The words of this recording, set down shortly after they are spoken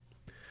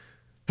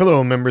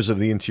Hello, members of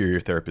the Interior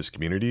Therapist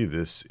community.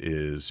 This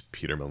is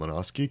Peter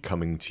Malinowski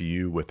coming to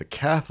you with a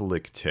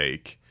Catholic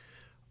take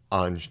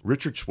on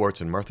Richard Schwartz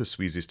and Martha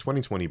Sweezy's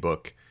 2020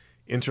 book,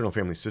 Internal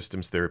Family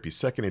Systems Therapy,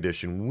 2nd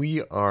edition.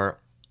 We are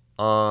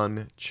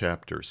on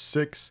Chapter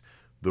 6,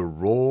 the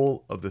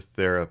role of the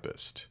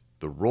therapist,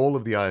 the role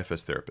of the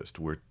IFS therapist.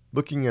 We're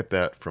looking at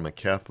that from a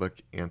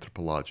Catholic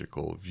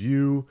anthropological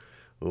view.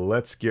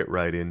 Let's get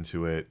right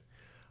into it.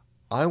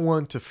 I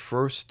want to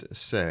first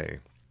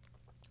say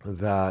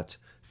that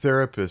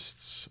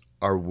therapists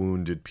are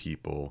wounded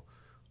people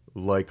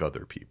like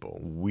other people.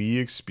 We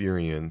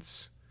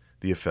experience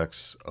the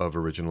effects of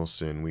original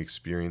sin. We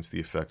experience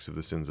the effects of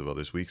the sins of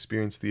others. We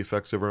experience the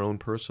effects of our own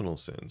personal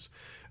sins.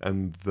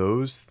 And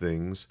those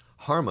things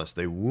harm us.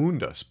 They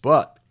wound us.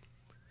 But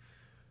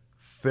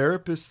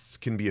therapists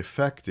can be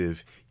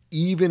effective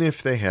even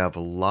if they have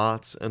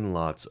lots and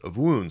lots of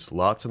wounds,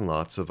 lots and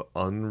lots of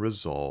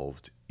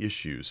unresolved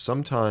issues.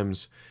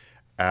 Sometimes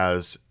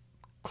as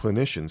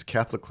clinicians,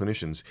 Catholic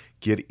clinicians,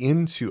 get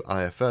into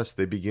IFS,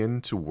 they begin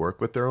to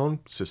work with their own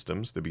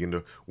systems. They begin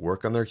to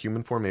work on their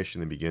human formation.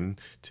 They begin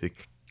to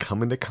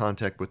come into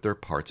contact with their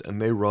parts,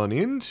 and they run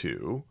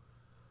into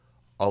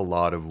a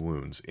lot of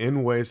wounds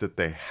in ways that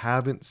they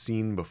haven't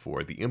seen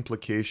before. The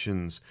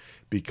implications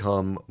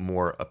become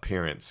more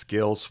apparent.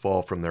 Scales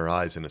fall from their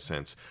eyes, in a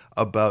sense,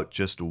 about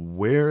just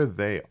where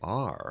they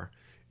are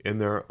in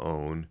their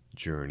own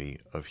journey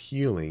of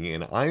healing.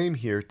 And I am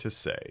here to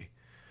say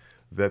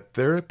that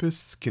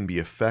therapists can be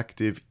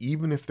effective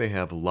even if they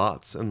have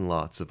lots and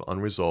lots of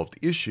unresolved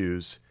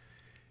issues,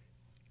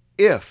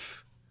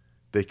 if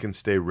they can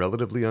stay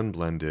relatively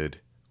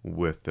unblended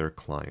with their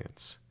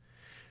clients.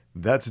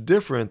 That's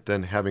different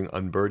than having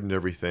unburdened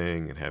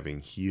everything and having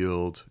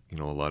healed,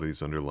 a lot of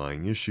these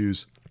underlying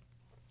issues,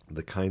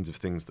 the kinds of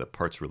things that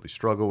parts really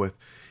struggle with.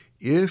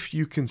 If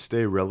you can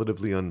stay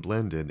relatively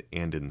unblended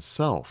and in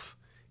self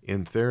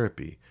in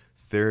therapy,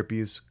 therapy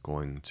is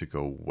going to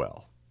go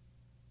well.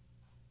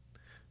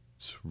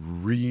 It's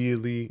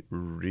really,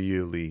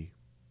 really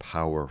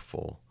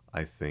powerful,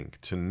 I think,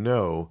 to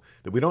know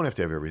that we don't have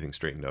to have everything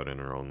straightened out in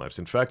our own lives.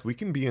 In fact, we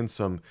can be in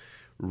some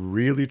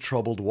really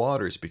troubled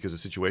waters because of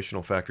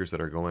situational factors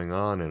that are going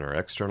on in our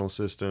external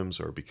systems,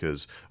 or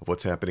because of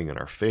what's happening in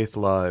our faith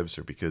lives,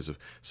 or because of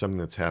something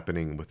that's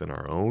happening within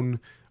our own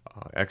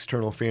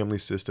external family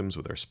systems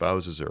with our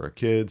spouses or our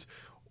kids,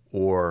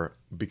 or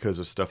because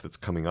of stuff that's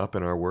coming up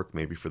in our work,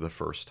 maybe for the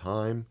first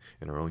time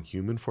in our own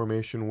human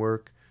formation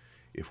work.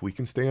 If we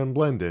can stay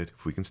unblended,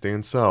 if we can stay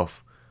in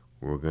self,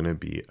 we're going to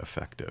be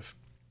effective.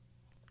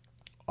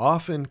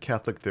 Often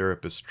Catholic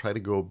therapists try to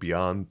go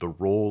beyond the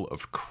role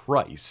of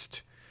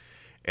Christ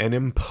and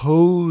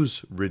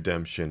impose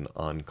redemption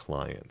on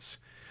clients.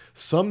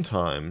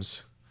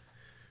 Sometimes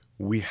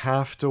we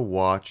have to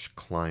watch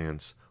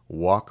clients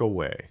walk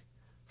away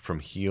from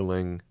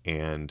healing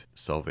and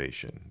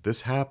salvation.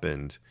 This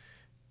happened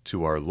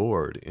to our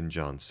Lord in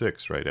John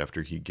 6, right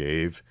after he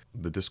gave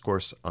the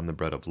discourse on the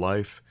bread of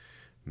life.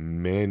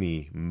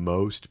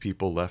 Most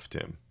people left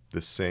him.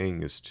 This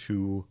saying is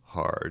too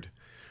hard.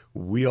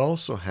 We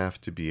also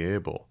have to be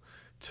able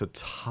to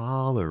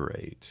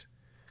tolerate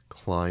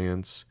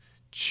clients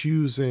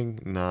choosing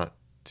not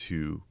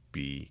to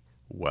be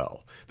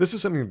well. This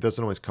is something that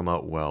doesn't always come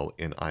out well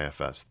in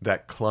IFS,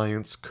 that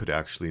clients could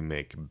actually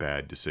make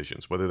bad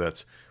decisions, whether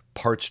that's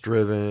parts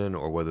driven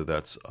or whether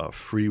that's a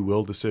free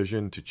will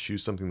decision to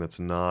choose something that's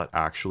not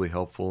actually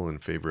helpful in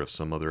favor of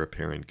some other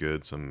apparent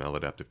good, some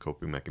maladaptive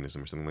coping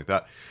mechanism or something like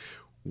that.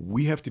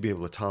 We have to be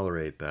able to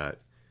tolerate that.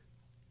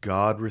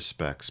 God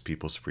respects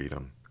people's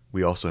freedom.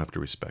 We also have to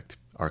respect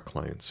our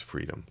clients'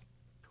 freedom.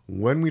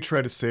 When we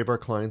try to save our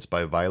clients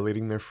by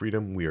violating their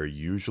freedom, we are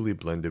usually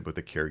blended with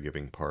the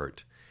caregiving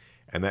part.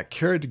 And that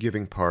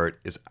caregiving part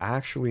is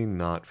actually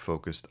not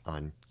focused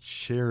on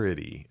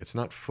charity. It's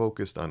not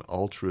focused on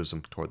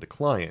altruism toward the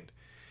client.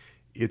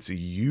 It's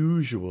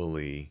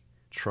usually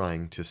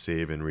trying to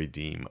save and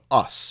redeem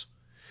us.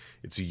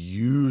 It's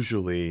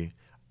usually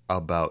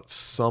about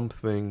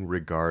something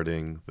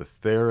regarding the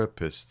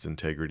therapist's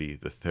integrity,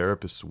 the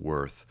therapist's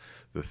worth,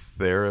 the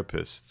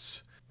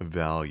therapist's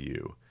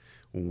value.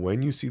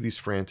 When you see these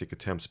frantic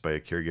attempts by a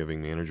caregiving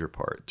manager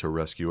part to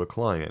rescue a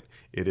client,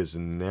 it is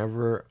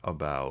never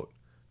about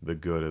the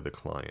good of the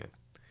client.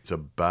 It's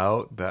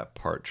about that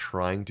part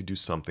trying to do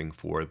something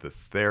for the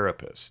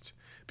therapist.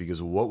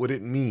 Because what would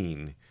it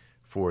mean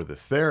for the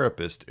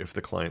therapist if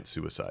the client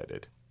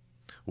suicided?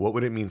 What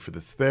would it mean for the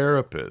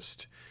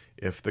therapist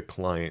if the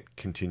client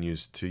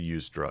continues to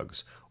use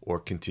drugs or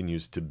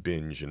continues to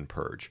binge and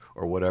purge,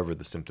 or whatever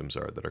the symptoms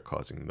are that are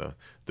causing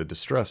the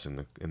distress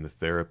in the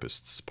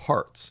therapist's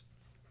parts?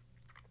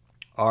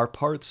 Our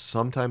parts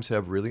sometimes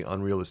have really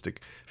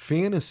unrealistic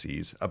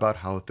fantasies about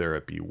how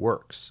therapy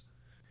works.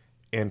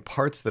 And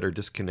parts that are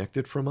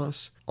disconnected from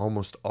us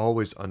almost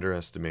always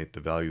underestimate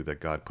the value that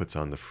God puts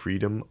on the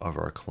freedom of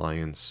our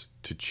clients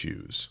to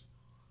choose,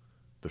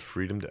 the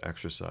freedom to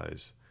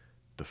exercise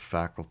the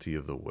faculty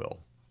of the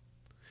will.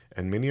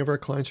 And many of our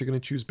clients are going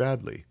to choose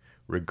badly,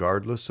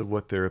 regardless of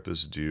what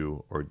therapists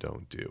do or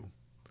don't do.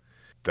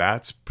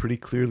 That's pretty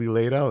clearly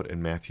laid out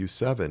in Matthew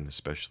 7,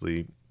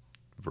 especially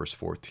verse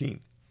 14.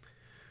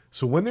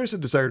 So when there's a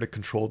desire to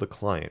control the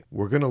client,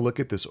 we're going to look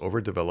at this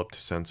overdeveloped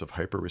sense of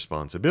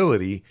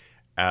hyper-responsibility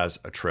as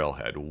a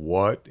trailhead.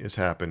 What is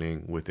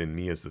happening within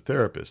me as the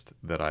therapist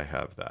that I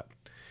have that?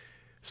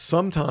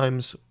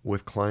 Sometimes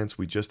with clients,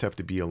 we just have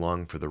to be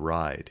along for the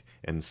ride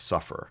and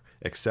suffer,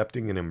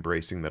 accepting and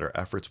embracing that our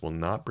efforts will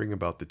not bring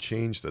about the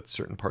change that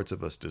certain parts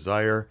of us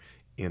desire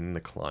in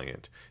the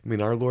client. I mean,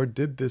 our Lord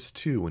did this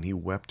too when he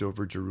wept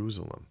over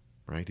Jerusalem,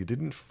 right? He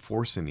didn't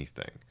force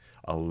anything,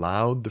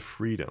 allowed the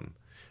freedom,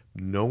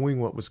 knowing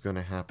what was going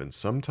to happen.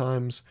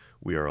 Sometimes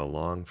we are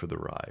along for the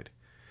ride.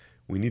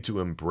 We need to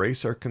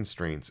embrace our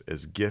constraints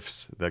as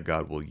gifts that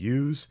God will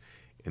use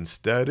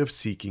instead of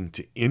seeking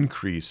to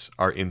increase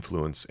our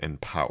influence and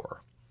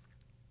power.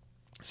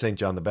 St.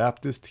 John the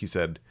Baptist, he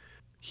said,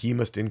 he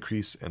must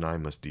increase and I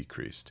must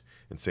decrease.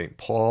 And St.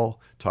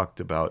 Paul talked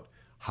about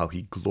how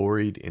he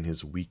gloried in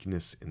his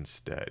weakness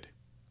instead.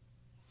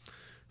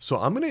 So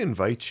I'm going to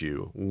invite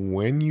you,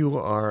 when you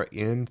are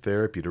in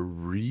therapy, to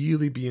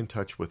really be in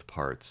touch with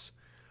parts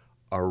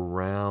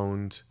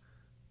around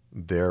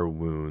their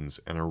wounds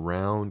and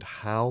around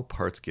how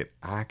parts get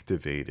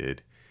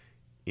activated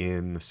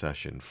in the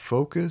session.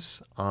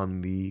 Focus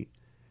on the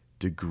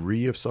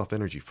degree of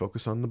self-energy.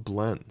 Focus on the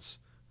blends,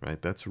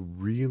 right? That's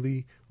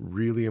really,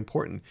 really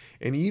important.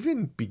 And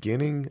even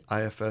beginning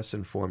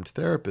IFS-informed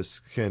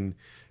therapists can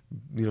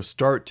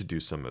start to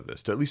do some of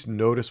this, to at least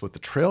notice what the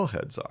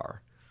trailheads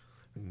are.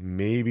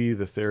 Maybe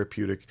the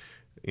therapeutic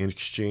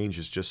exchange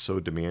is just so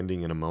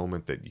demanding in a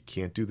moment that you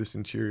can't do this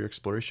interior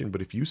exploration.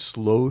 But if you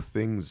slow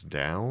things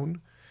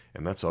down,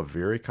 and that's a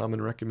very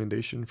common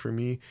recommendation for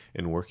me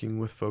in working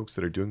with folks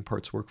that are doing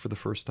parts work for the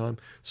first time,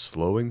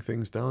 slowing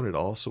things down, it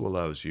also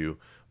allows you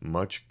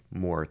much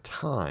more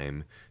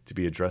time to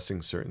be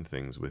addressing certain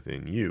things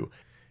within you.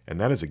 And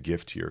that is a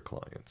gift to your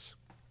clients.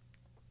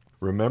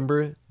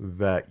 Remember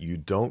that you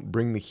don't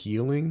bring the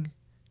healing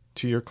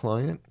to your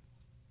client.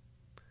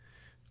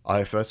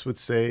 IFS would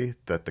say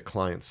that the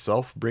client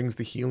self brings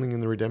the healing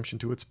and the redemption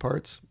to its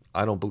parts.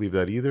 I don't believe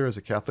that either as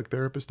a Catholic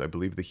therapist. I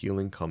believe the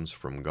healing comes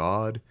from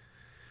God.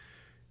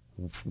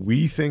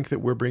 We think that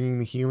we're bringing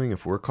the healing.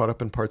 If we're caught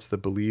up in parts that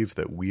believe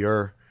that we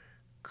are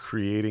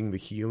creating the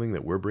healing,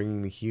 that we're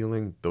bringing the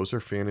healing, those are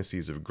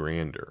fantasies of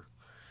grandeur.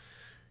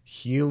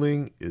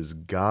 Healing is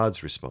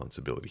God's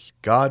responsibility.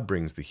 God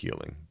brings the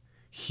healing.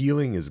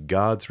 Healing is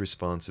God's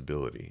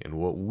responsibility. And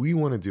what we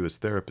want to do as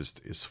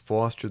therapists is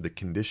foster the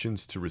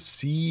conditions to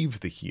receive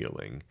the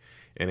healing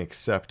and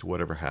accept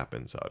whatever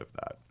happens out of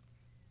that.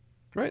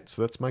 Right,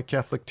 so that's my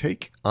Catholic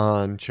take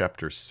on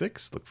Chapter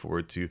 6. Look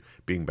forward to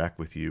being back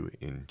with you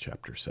in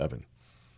Chapter 7.